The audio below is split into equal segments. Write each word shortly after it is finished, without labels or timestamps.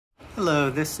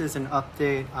Hello, this is an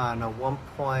update on a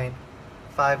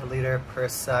 1.5 liter per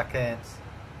second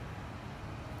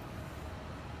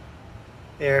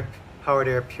powered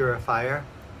air purifier.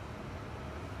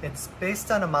 It's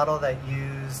based on a model that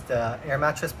used air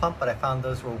mattress pump, but I found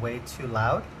those were way too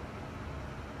loud.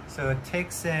 So it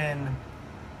takes in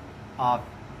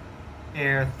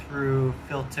air through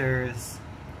filters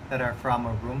that are from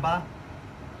a Roomba.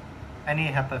 Any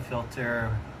HEPA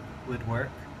filter would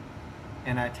work.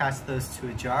 And I attached those to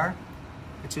a jar,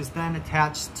 which is then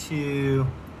attached to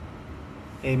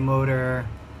a motor.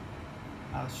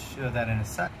 I'll show that in a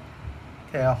sec.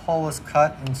 Okay, a hole was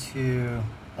cut into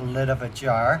a lid of a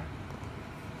jar.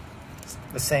 It's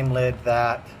the same lid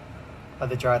of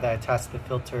the jar that I attached the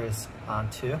filters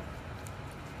onto.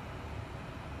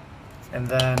 And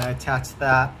then I attached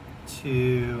that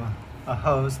to a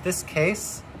hose. This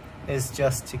case is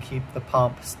just to keep the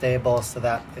pump stable so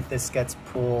that if this gets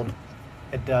pulled,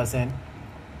 it doesn't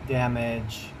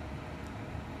damage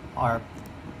or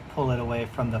pull it away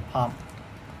from the pump.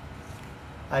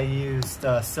 I used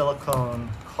a silicone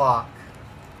caulk.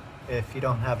 If you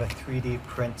don't have a 3D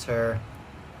printer,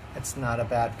 it's not a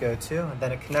bad go-to. And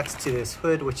then it connects to this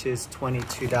hood, which is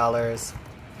 $22.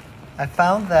 I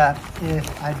found that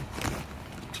if I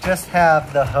just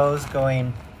have the hose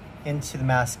going into the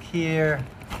mask here,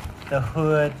 the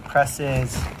hood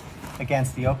presses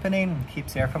against the opening,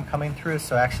 keeps air from coming through.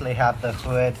 So I actually have the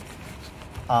hood,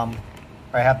 or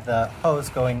I have the hose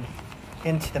going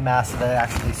into the mask so that it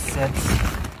actually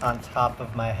sits on top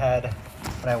of my head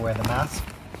when I wear the mask.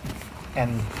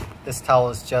 And this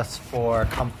towel is just for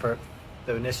comfort,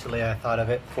 though initially I thought of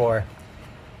it for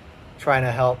trying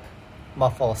to help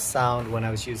muffle sound when I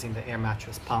was using the air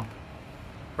mattress pump.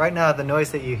 Right now, the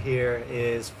noise that you hear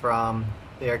is from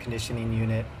the air conditioning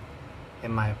unit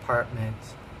in my apartment.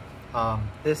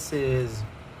 This is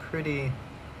pretty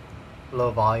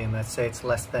low volume. Let's say it's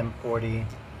less than 40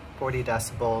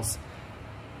 decibels.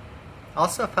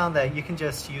 Also found that you can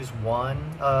just use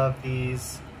one of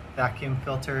these vacuum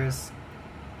filters.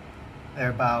 They're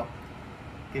about,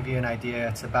 give you an idea,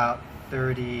 it's about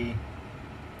 30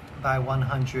 by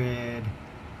 100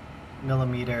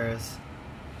 millimeters,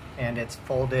 and it's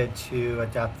folded to a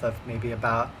depth of maybe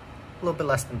about a little bit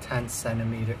less than 10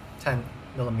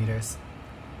 millimeters.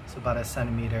 So about a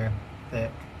centimeter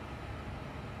thick.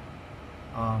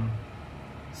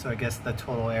 So I guess the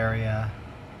total area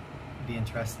would be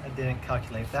interesting. I didn't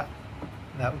calculate that.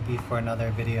 That would be for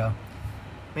another video.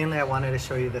 Mainly I wanted to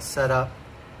show you the setup.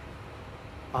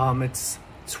 It's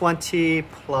 20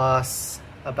 plus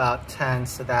about 10,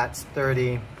 so that's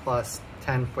 30 plus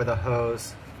 10 for the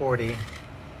hose, 40.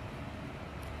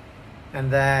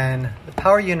 And then the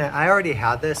power unit, I already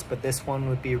had this, but this one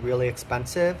would be really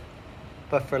expensive.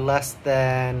 But for less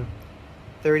than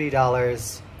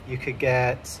 $30, you could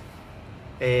get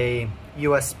a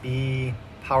USB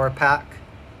power pack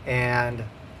and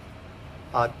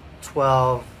a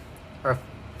 12 or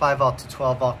 5 volt to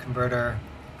 12 volt converter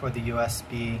for the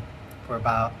USB for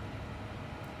about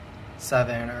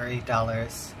 $7 or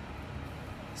 $8.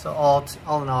 So all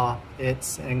in all,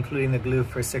 it's including the glue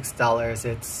for $6.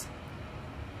 It's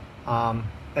and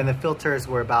the filters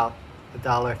were about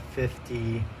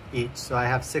 $1.50 each. So I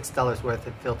have $6 worth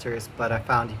of filters, but I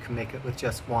found you can make it with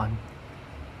just one.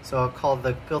 So I'll call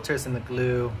the filters and the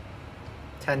glue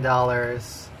 $10,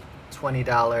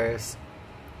 $20,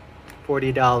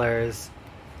 $40,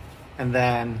 and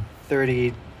then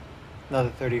another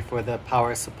 30 for the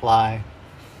power supply.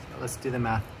 So let's do the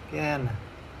math again.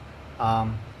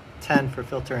 10 for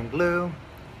filter and glue,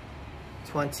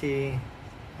 20,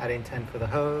 adding 10 for the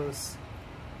hose,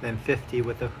 then 50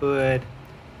 with the hood.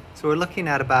 So we're looking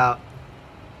at about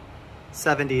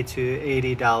 $70 to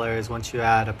 $80 once you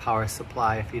add a power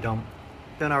supply if you don't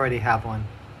already have one.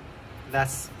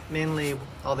 That's mainly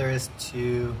all there is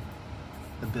to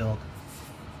the build.